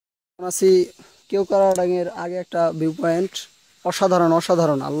আছি কেওক্রাডাঙ্গের আগে একটা ভিউ পয়েন্ট, অসাধারণ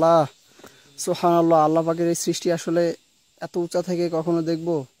অসাধারণ। আল্লাহ সুবহানাল্লাহ, আল্লাহ পাকের এই সৃষ্টি আসলে এত উঁচা থেকে কখনো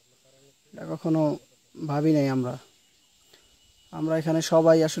দেখবো এটা কখনো ভাবি নাই। আমরা এখানে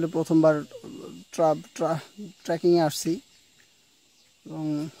সবাই আসলে প্রথমবার ট্রেকিংয়ে আসছি এবং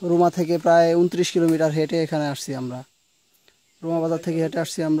রুমা থেকে প্রায় 29 কিলোমিটার হেঁটে এখানে আসছি। আমরা রুমা বাজার থেকে হেঁটে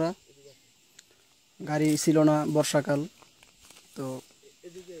আসছি। আমরা গাড়ি ছিল না, বর্ষাকাল তো।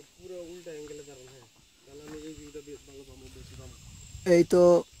 এই তো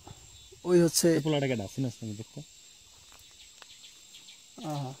ওই হচ্ছে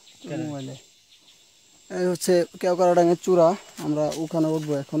মোবাইলে, এই হচ্ছে কেওক্রাডাঙ্গের চূড়া। আমরা ওখানে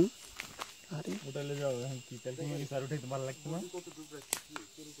উঠবো এখন।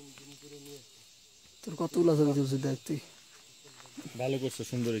 তোর কতগুলো ছবি তুলছি দেখ তুই। ভালো করছো,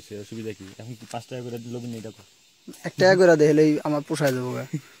 সুন্দর হয়েছে, অসুবিধা কি? এখন কি 5 টাকা করে দিল কিনা এটা? 1 টাকা করে দেখলেই আমার পোষায় যাবো।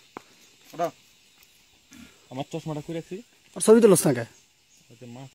 আমার চশমাটা করে রাখছি, ছবি তুলস না কে? মা